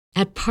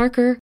At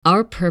Parker,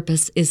 our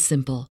purpose is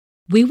simple.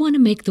 We want to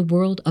make the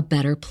world a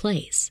better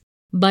place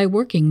by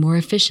working more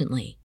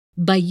efficiently,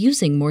 by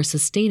using more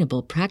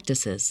sustainable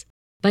practices,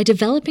 by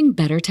developing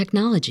better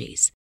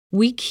technologies.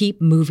 We keep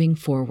moving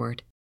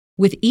forward.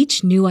 With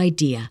each new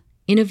idea,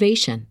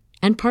 innovation,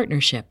 and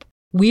partnership,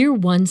 we're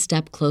one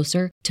step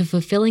closer to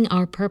fulfilling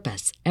our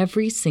purpose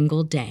every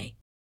single day.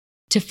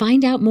 To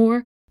find out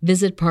more,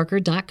 visit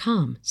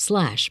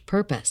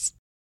parker.com/purpose.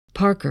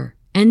 Parker,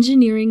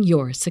 engineering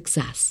your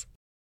success.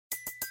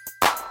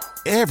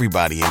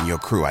 Everybody in your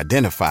crew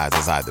identifies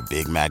as either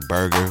Big Mac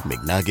Burger,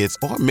 McNuggets,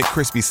 or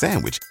McCrispy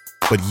Sandwich.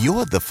 But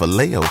you're the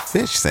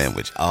Filet-O-Fish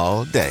Sandwich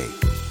all day.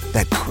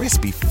 That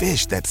crispy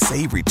fish, that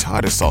savory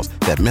tartar sauce,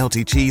 that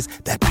melty cheese,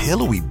 that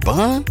pillowy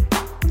bun.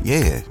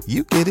 Yeah,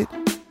 you get it.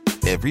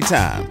 Every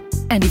time.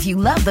 And if you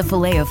love the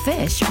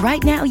Filet-O-Fish,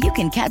 right now you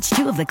can catch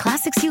 2 of the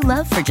classics you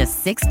love for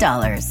just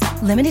 $6.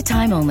 Limited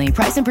time only.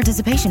 Price and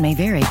participation may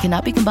vary.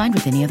 Cannot be combined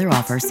with any other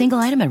offer. Single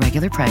item at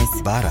regular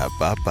price.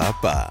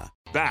 Ba-da-ba-ba-ba.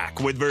 Back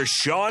with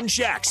Vershawn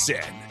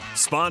Jackson,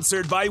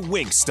 sponsored by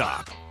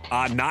Wingstop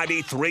on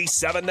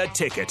 93.7 The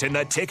Ticket and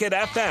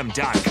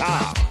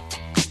theticketfm.com.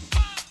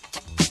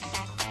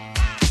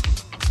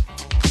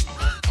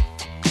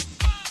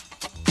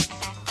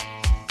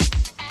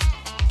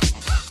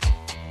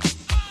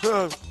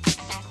 At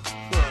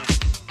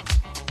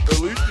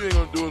least you ain't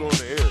gonna do it on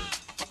the air.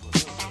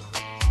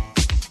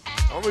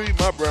 I'm gonna eat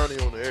my brownie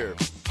on the air.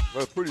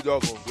 That's pretty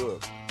doggone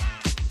good.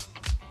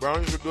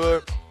 Brownies are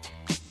good.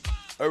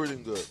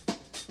 Everything good.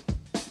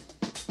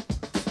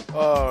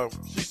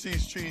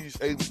 CC's Cheese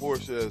 84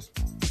 says,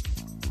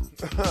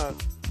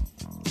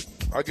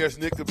 I guess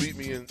Nick could beat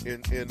me in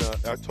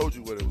I told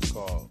you what it was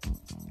called.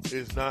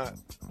 It's not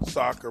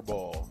soccer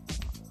ball.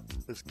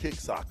 It's kick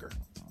soccer.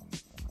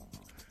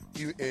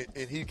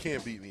 And he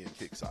can't beat me in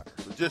kick soccer.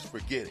 So just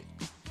forget it.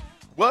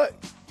 But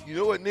you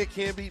know what Nick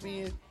can beat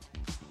me in?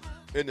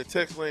 And the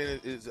text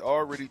line is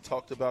already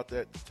talked about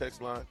that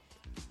text line.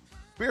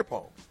 Beer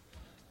pong.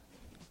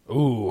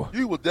 Ooh.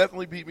 You will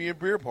definitely beat me in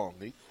beer pong,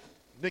 Nick.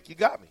 Nick, you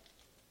got me.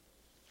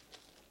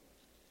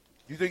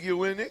 You think you'll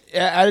win, Nick?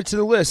 Yeah, add it to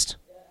the list.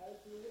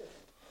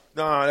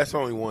 Nah, that's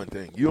only one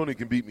thing. You only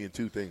can beat me in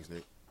 2 things,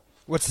 Nick.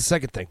 What's the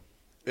second thing?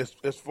 As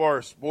far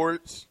as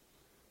sports,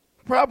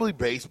 probably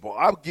baseball.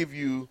 I'll give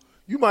you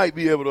 – you might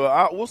be able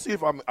to – we'll see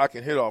if I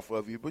can hit off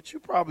of you, but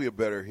you're probably a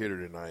better hitter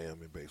than I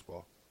am in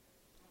baseball.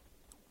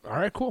 All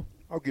right, cool.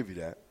 I'll give you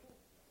that.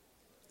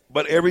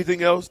 But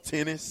everything else,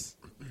 tennis.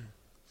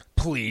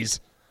 Please.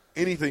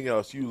 Anything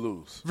else, you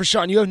lose.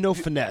 Vershawn, you have no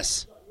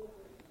finesse.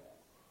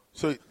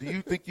 So do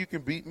you think you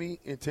can beat me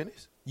in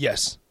tennis?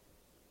 Yes.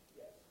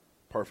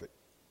 Perfect.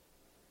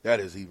 That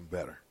is even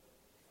better.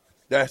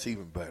 That's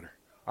even better.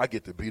 I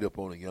get to beat up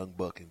on a young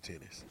buck in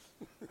tennis.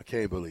 I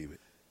can't believe it.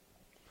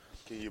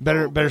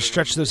 Better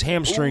stretch those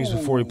hamstrings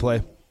before we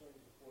play.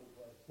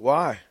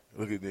 Why?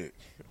 Look at Nick.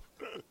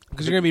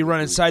 Because you're going to be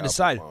running side to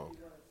side.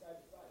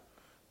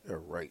 They're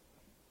right.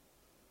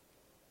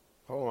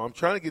 Hold on. I'm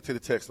trying to get to the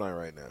text line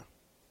right now.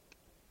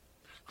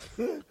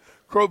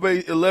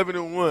 Crowbait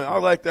 11-1. I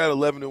like that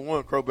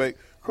 11-1. Crowbait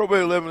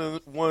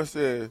 11-1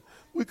 says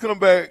we come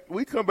back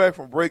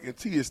from break and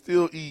T is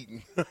still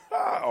eating.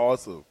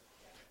 Awesome.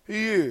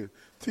 He is.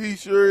 T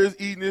sure is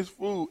eating his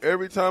food.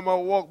 Every time I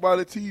walk by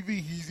the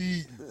TV, he's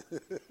eating.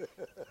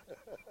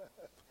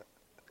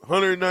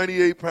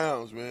 198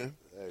 pounds, man.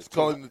 It's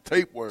calling the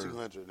tapeworm.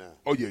 200 now.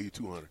 Oh yeah, you're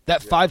 200.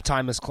 That 5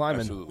 time is climbing,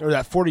 Absolutely. or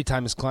that 40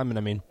 time is climbing.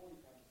 I mean.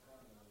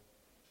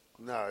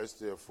 No, it's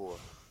still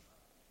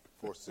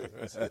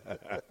 4.6.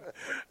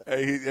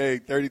 Hey,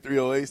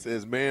 3308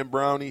 says, man,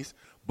 brownies,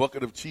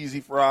 bucket of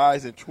cheesy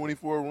fries, and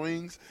 24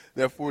 wings.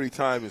 That 40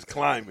 time is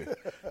climbing.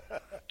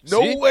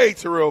 No See? way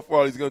Terrell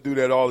Farley's going to do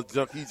that all the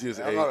junk he just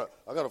ate. I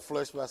got to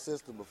flush my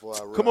system before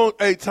I run. Come on,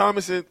 hey,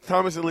 Thomas and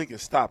Lincoln,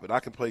 stop it. I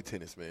can play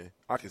tennis, man.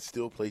 I can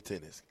still play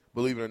tennis.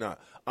 Believe it or not.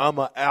 I'm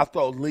an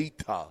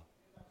athleta.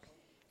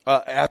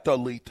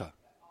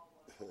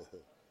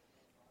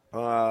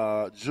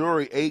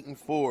 Jury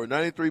 8-4,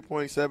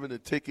 93.7 The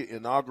Ticket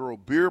inaugural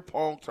beer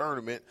pong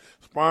tournament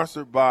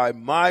sponsored by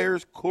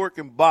Myers Cork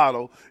and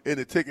Bottle in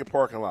the Ticket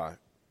parking lot.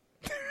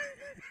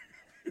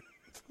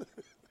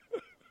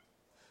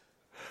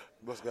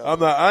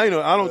 I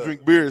don't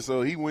drink beer,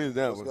 so he wins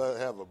that one. Got to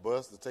have a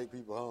bus to take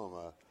people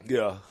home.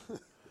 Yeah.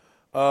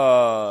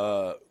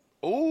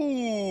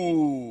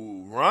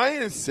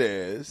 Ryan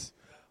says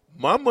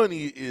my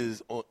money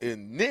is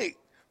in Nick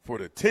for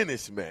the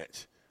tennis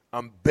match.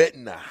 I'm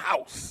betting the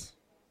house.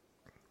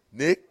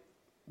 Nick,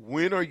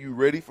 when are you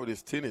ready for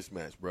this tennis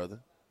match, brother?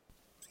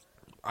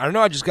 I don't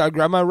know. I just got to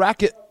grab my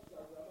racket.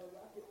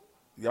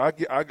 Yeah,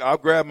 I'll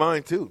grab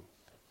mine too.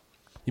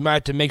 You might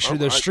have to make sure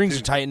those strings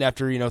are tightened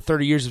after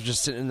 30 years of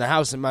just sitting in the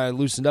house. It might have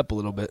loosened up a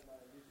little bit.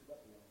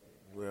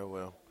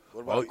 Well.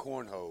 What about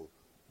cornhole?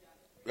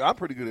 I'm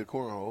pretty good at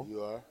cornhole.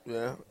 You are?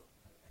 Yeah.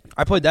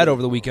 I played that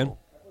over the weekend.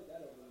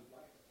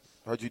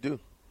 How'd you do?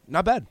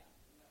 Not bad.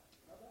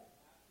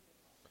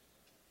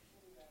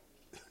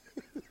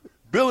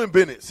 Bill and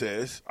Bennett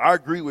says, I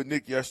agree with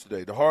Nick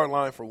yesterday. The hard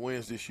line for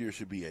wins this year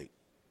should be 8.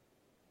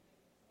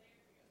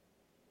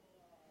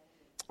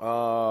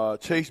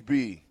 Chase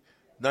B,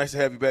 nice to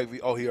have you back.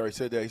 Oh, he already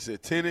said that. He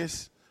said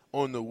tennis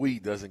on the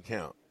Wii doesn't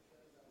count.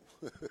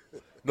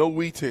 No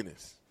Wii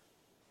tennis.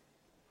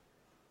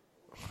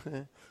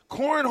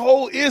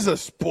 Cornhole is a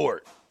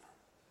sport.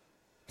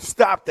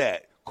 Stop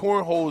that.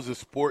 Cornhole is a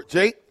sport.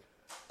 Jake,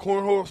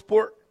 cornhole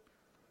sport?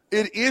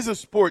 It is a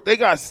sport. They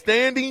got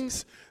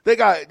standings. They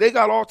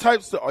got all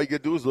types of stuff. All you got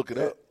to do is look it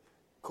up.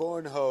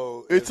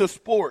 Cornhole. It's a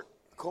sport.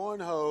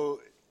 Cornhole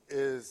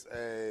is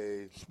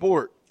a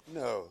sport.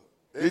 No.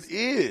 It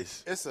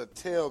is. It's a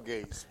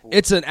tailgate sport.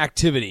 It's an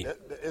activity.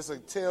 It's a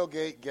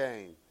tailgate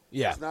game.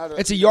 Yeah. It's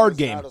it's a yard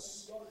game.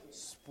 It's not a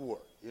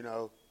sport, you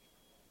know.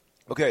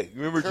 Okay,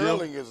 you remember Jim?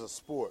 Curling is a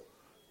sport.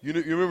 You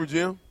remember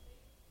Jim?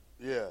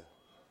 Yeah.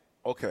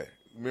 Okay.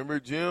 Remember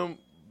Jim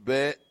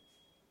bet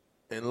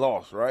and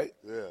lost, right?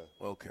 Yeah.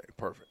 Okay,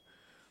 perfect.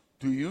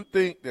 Do you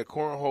think that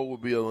cornhole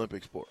would be an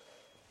Olympic sport?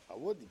 I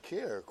wouldn't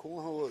care.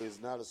 Cornhole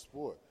is not a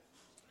sport.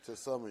 To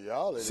some of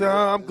y'all, So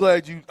I'm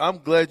glad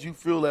you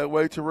feel that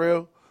way,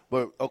 Terrell.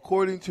 But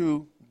according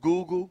to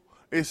Google,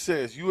 it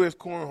says U.S.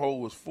 Cornhole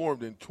was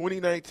formed in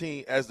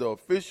 2019 as the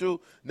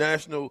official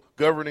national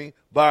governing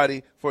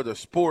body for the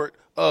sport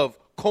of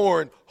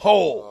cornhole.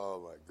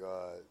 Oh my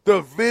God!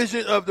 The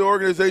vision of the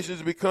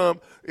organization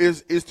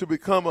is to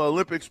become an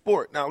Olympic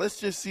sport. Now let's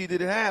just see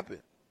did it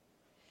happen.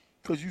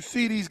 Because you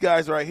see these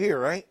guys right here,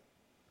 right?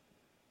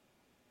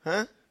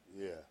 Huh?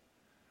 Yeah.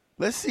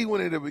 Let's see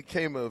when it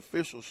became an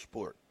official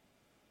sport.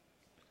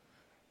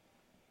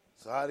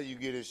 So how do you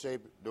get in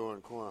shape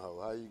during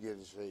cornhole? How do you get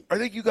in shape? I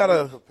think you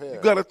gotta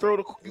throw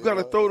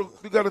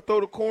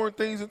the corn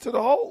things into the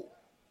hole.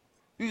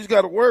 You just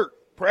gotta work,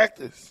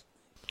 practice.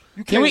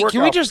 Can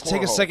we just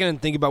take a second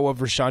and think about what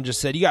Vershawn just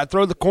said? You gotta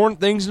throw the corn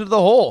things into the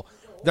hole.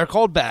 They're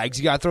called bags.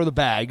 You gotta throw the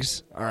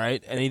bags, all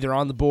right, and either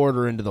on the board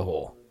or into the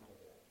hole.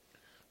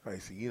 I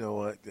see. You know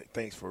what?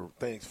 Thanks for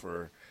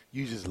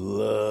you just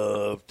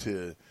love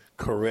to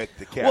correct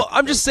the captain. Well,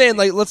 I'm just saying,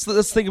 like, let's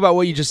think about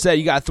what you just said.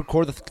 You got to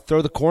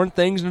throw the corn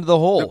things into the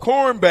hole. The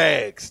corn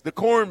bags.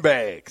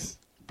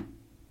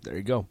 There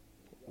you go.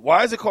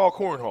 Why is it called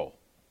cornhole?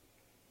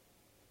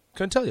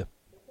 Couldn't tell you.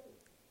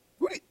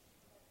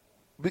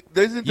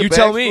 Isn't the you bags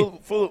tell me.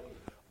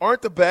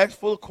 Aren't the bags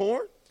full of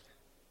corn?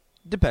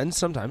 Depends.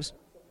 Sometimes.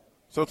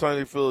 Sometimes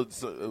they fill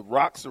it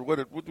rocks or what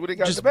they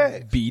got just in the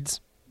bag?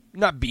 Beads.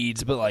 Not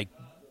beads, but like,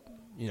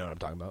 you know what I'm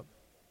talking about.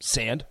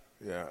 Sand.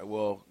 Yeah,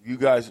 well, you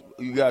guys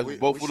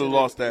both would have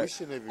lost that.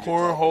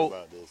 Cornhole.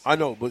 I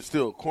know, but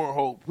still,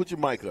 cornhole. Put your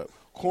mic up.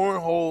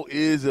 Cornhole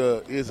is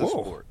a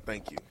sport.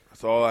 Thank you.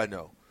 That's all I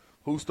know.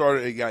 Who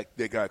started?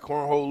 They got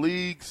cornhole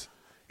leagues.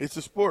 It's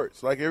a sport.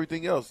 It's like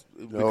everything else.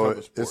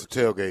 It's a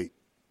tailgate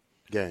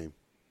game.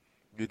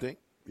 You think?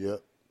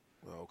 Yep.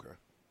 Oh, okay.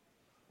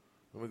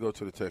 Let me go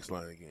to the text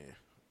line again.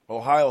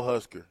 Ohio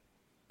Husker.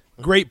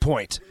 Great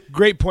point.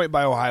 Great point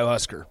by Ohio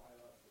Husker.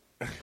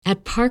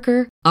 At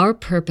Parker, our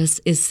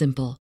purpose is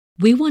simple.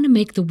 We want to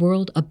make the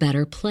world a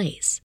better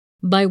place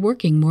by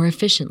working more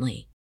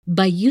efficiently,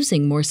 by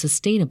using more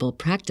sustainable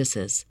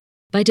practices,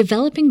 by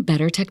developing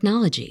better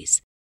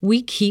technologies.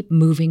 We keep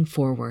moving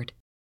forward.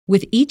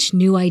 With each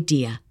new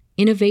idea,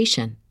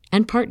 innovation,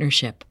 and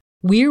partnership,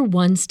 we're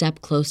one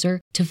step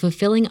closer to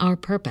fulfilling our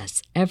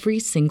purpose every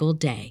single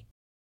day.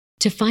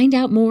 To find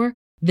out more,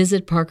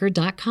 visit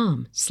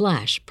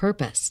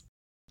parker.com/purpose.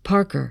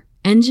 Parker,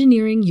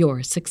 engineering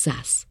your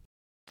success.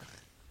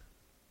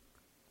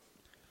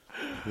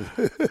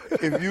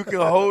 If you can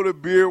hold a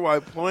beer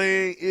while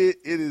playing it,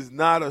 it is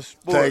not a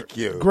sport. Thank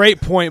you. Great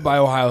point by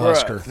Ohio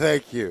Husker.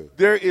 Thank you.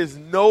 There is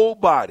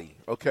nobody,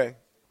 okay,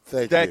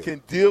 that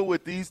can deal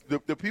with these.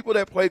 The people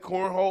that play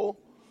cornhole,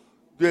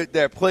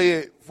 that play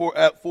it for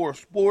a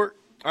sport.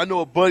 I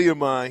know a buddy of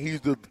mine. He's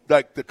the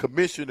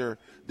commissioner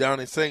down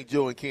in St.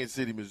 Joe in Kansas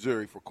City,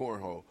 Missouri for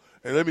cornhole.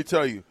 And let me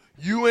tell you,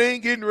 you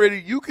ain't getting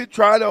ready. You can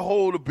try to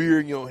hold a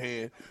beer in your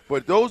hand,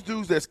 but those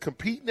dudes that's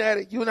competing at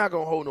it, you're not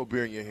going to hold no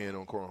beer in your hand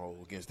on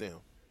cornhole against them.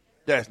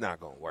 That's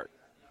not going to work.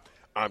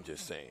 I'm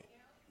just saying.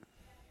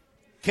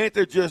 Can't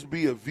there just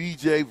be a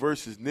VJ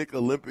versus Nick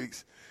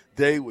Olympics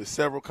day with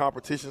several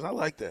competitions? I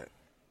like that.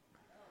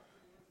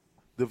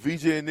 The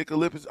VJ and Nick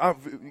Olympics. Are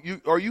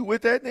you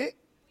with that, Nick?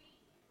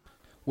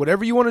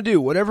 Whatever you want to do.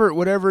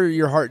 Whatever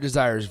your heart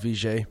desires,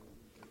 VJ.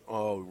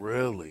 Oh,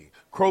 really?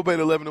 Crowbait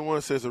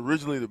 11-1 says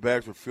originally the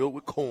bags were filled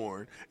with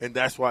corn, and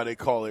that's why they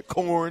call it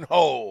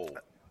cornhole.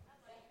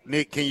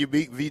 Nick, can you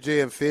beat VJ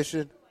in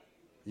fishing?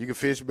 You can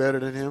fish better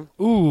than him?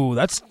 Ooh,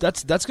 that's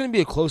going to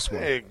be a close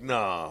one. Heck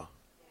nah.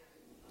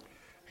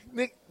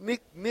 Nick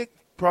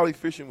probably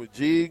fishing with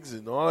jigs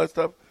and all that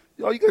stuff.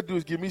 All you got to do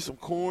is give me some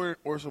corn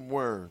or some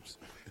worms,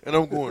 and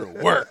I'm going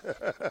to work.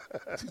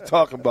 What's he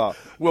talking about?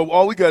 Well,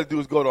 all we got to do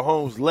is go to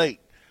Holmes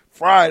Lake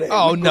Friday.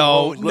 Oh,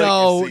 no.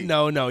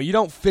 You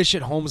don't fish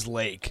at Holmes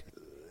Lake.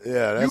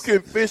 Yeah, you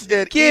can fish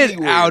at Get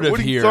anywhere. out of What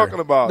are here. you talking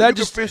about? That You can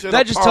just fish in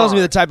that a just tells me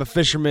the pond. type of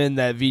fisherman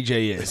that VJ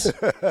is.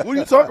 What are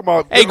you talking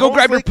about? Hey, go Holmes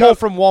grab your Lake pole got-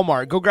 from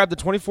Walmart. Go grab the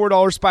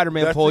 $24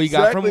 Spider-Man That's pole you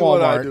got from exactly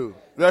what I Walmart. do.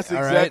 That's All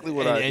right? exactly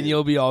what I do. And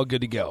you'll be all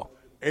good to go.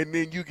 And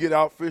then you get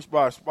outfished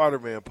by a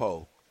Spider-Man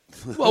pole.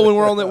 Well, when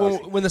we're only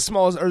when the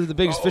smallest or the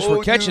biggest fish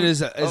we're catching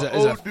is a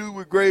old dude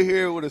with gray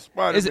hair with a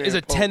Spider-Man is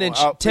a pole 10-inch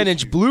will outfish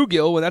 10-inch you.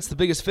 bluegill when that's the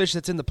biggest fish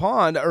that's in the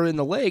pond or in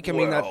the lake. I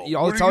mean,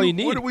 Well, that's all you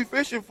need. What are we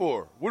fishing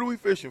for? What are we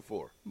fishing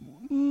for?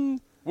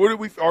 What are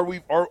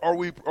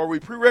we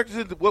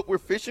prerequisite to what we're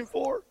fishing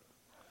for?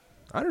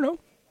 I don't know.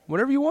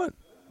 Whatever you want.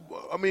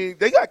 I mean,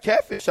 they got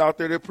catfish out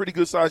there. They're pretty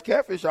good sized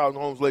catfish out in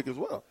Holmes Lake as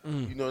well.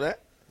 You know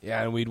that?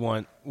 Yeah, and we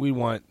want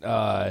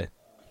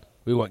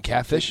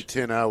catfish.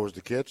 10 hours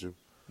to catch him.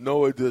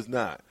 No, it does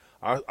not.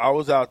 I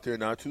was out there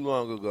not too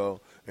long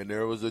ago, and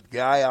there was a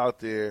guy out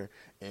there,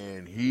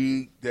 and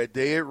that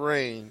day it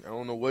rained. I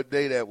don't know what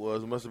day that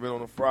was. It must have been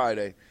on a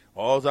Friday.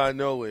 All I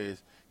know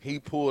is he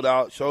pulled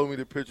out, showed me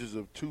the pictures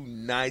of two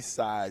nice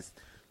sized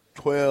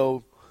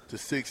 12 to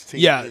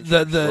 16. Yeah,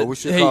 inches. So we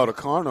should call the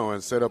Carno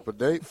and set up a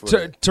date for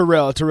that.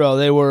 Terrell.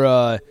 They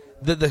were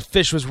the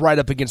fish was right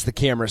up against the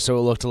camera, so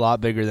it looked a lot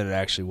bigger than it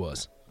actually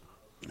was.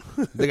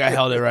 The guy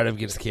held it right up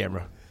against the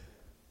camera.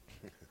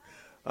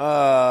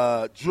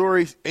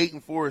 Jory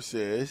 8-4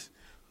 says,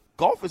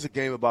 golf is a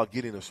game about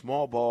getting a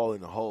small ball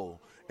in a hole,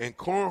 and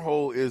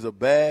cornhole is a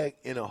bag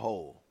in a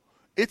hole.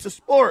 It's a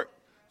sport.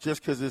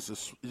 Just because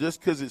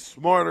it's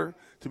smarter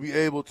to be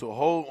able to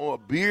hold on.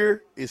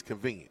 Beer is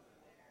convenient.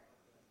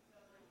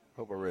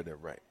 Hope I read that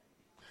right.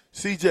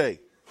 CJ,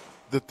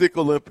 the Thick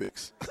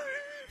Olympics.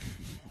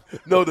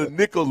 No, the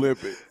Nick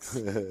Olympics.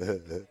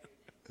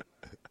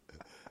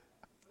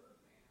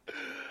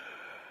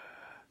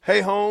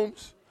 Hey,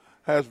 Holmes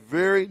has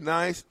very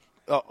nice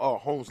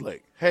Holmes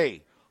Lake.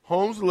 Hey,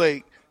 Holmes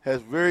Lake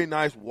has very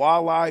nice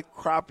walleye,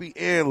 crappie,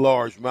 and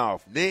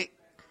largemouth. Nick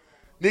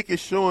is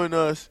showing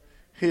us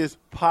his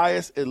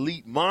pious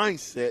elite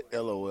mindset,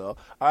 LOL.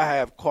 I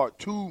have caught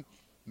 2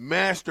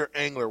 master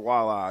angler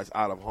walleyes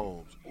out of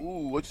Holmes.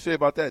 Ooh, what you say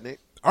about that, Nick?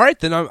 All right,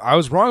 then I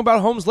was wrong about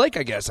Holmes Lake.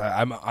 I guess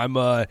I'm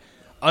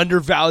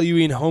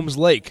undervaluing Holmes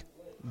Lake,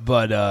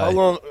 but How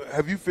long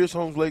have you fished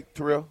Holmes Lake,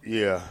 Terrell?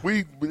 Yeah.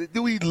 We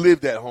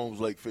lived at Holmes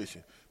Lake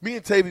fishing. Me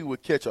and Tavy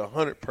would catch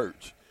 100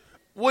 perch.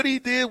 What he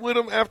did with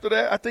them after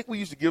that, I think we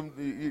used to give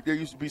them. There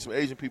used to be some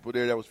Asian people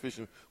there that was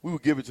fishing. We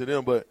would give it to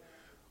them, but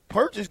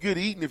perch is good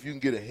eating if you can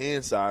get a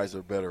hand size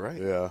or better,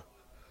 right? Yeah.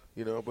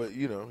 But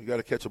you got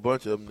to catch a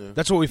bunch of them.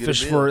 That's what we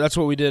fished for. That's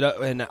what we did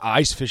in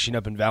ice fishing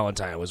up in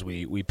Valentine. Was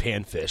we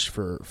pan fish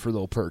for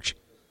little perch.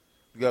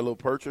 You got little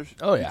perchers?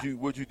 Oh yeah.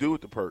 What'd you do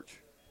with the perch?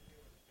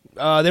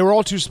 They were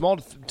all too small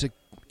to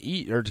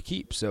eat or to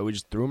keep, so we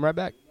just threw them right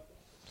back.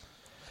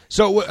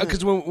 So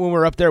because when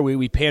we're up there,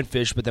 we pan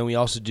fish, but then we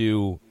also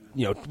do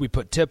we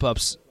put tip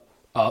ups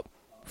up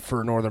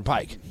for northern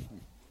pike.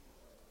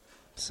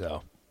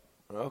 So.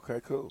 Okay,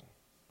 cool.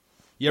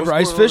 You ever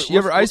ice fish? You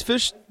ever ice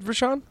fish,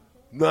 Rashawn?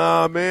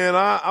 Nah, man.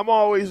 I'm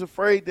always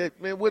afraid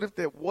that, man. What if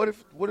the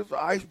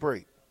ice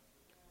break?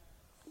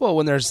 Well,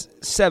 when there's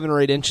 7 or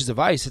 8 inches of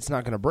ice, it's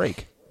not going to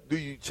break. Do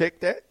you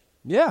check that?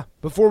 Yeah,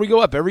 before we go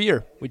up every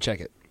year, we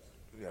check it.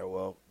 Yeah.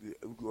 Well,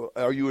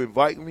 are you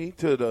inviting me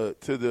to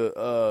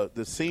the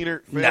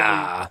Senior family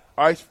Nah.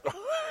 ice?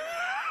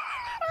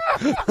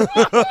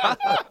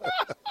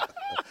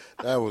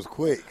 That was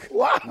quick.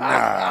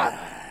 Wow.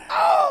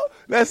 Oh,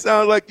 that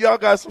sounds like y'all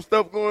got some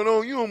stuff going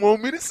on you don't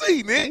want me to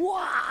see, Nick.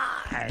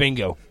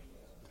 Bingo.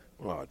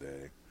 Oh,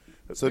 dang.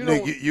 So,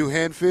 Nick, you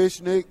hand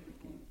fish, Nick?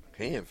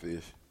 Hand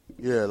fish.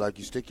 Yeah, like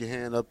you stick your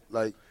hand up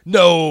like.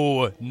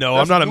 No, I'm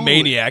not a noodling.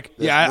 maniac.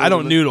 That's Yeah, I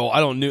don't noodling. noodle. I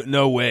don't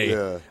no way.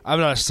 Yeah. I'm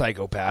not a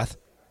psychopath.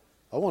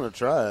 I want to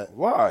try it.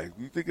 Why?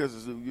 You think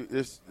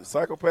it's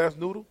psychopath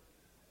noodle?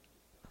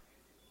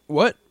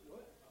 What?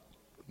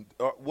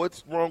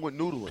 What's wrong with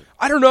noodling?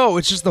 I don't know.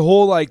 It's just the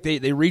whole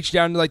they reach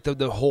down to like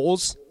the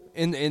holes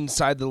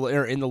inside the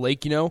or in the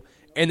lake, and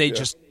they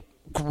just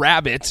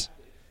grab it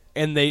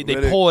and they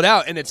pull it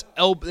out and it's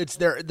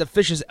the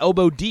fish is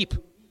elbow deep.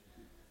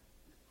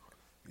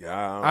 Yeah,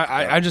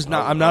 I'm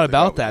not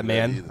about that,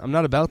 man. I'm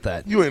not about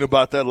that. You ain't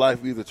about that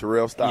life either,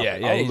 Terrell. Stop. Yeah,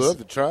 it. yeah. I would love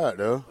to try it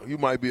though. You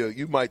might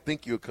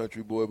think you're a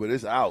country boy, but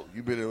it's out.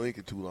 You've been in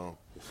Lincoln too long.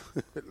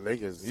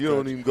 Lincoln's You don't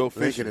country. even go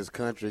fishing. Lincoln is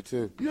country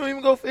too. You don't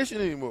even go fishing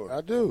anymore.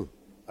 I do.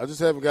 I just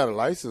haven't got a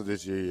license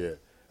this year yet.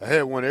 I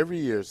had one every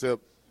year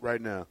except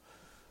right now.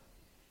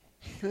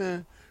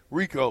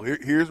 Rico,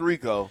 here's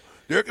Rico.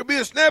 There could be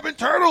a snapping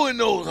turtle in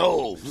those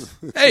holes.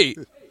 Hey,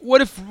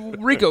 what if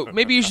Rico?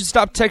 Maybe you should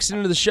stop texting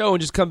into the show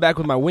and just come back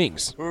with my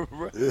wings.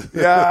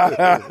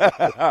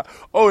 Yeah.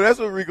 Oh, that's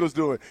what Rico's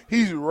doing.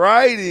 He's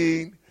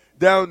riding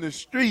down the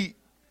street,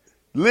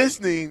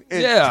 listening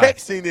and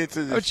texting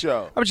into the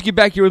show. How about you get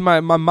back here with my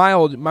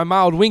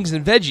mild wings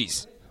and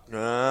veggies?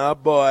 Ah,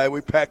 boy, we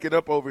pack it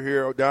up over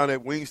here down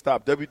at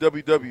Wingstop,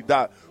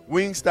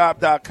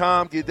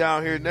 www.wingstop.com. Get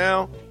down here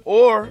now.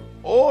 Or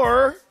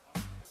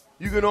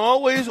you can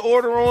always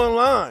order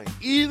online.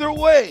 Either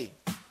way,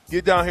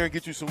 Get down here and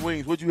get you some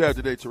wings. What'd you have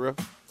today, Terrell?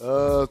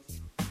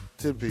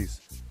 10-piece.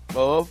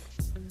 Of?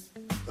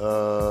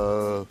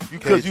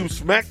 Because you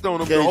smacked on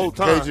them the whole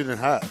time. Cajun and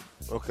hot.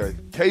 Okay.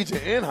 Cajun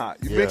and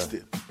hot. You mixed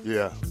it.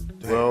 Yeah.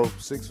 Damn. Well,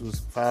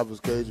 5 was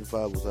Cajun,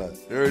 5 was hot.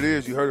 There it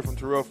is. You heard it from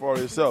Terrell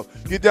Farley himself.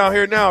 Get down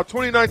here now.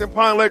 29th and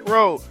Pine Lake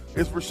Road.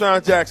 It's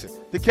Rashawn Jackson,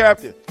 the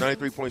captain.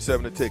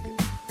 93.7 The Ticket.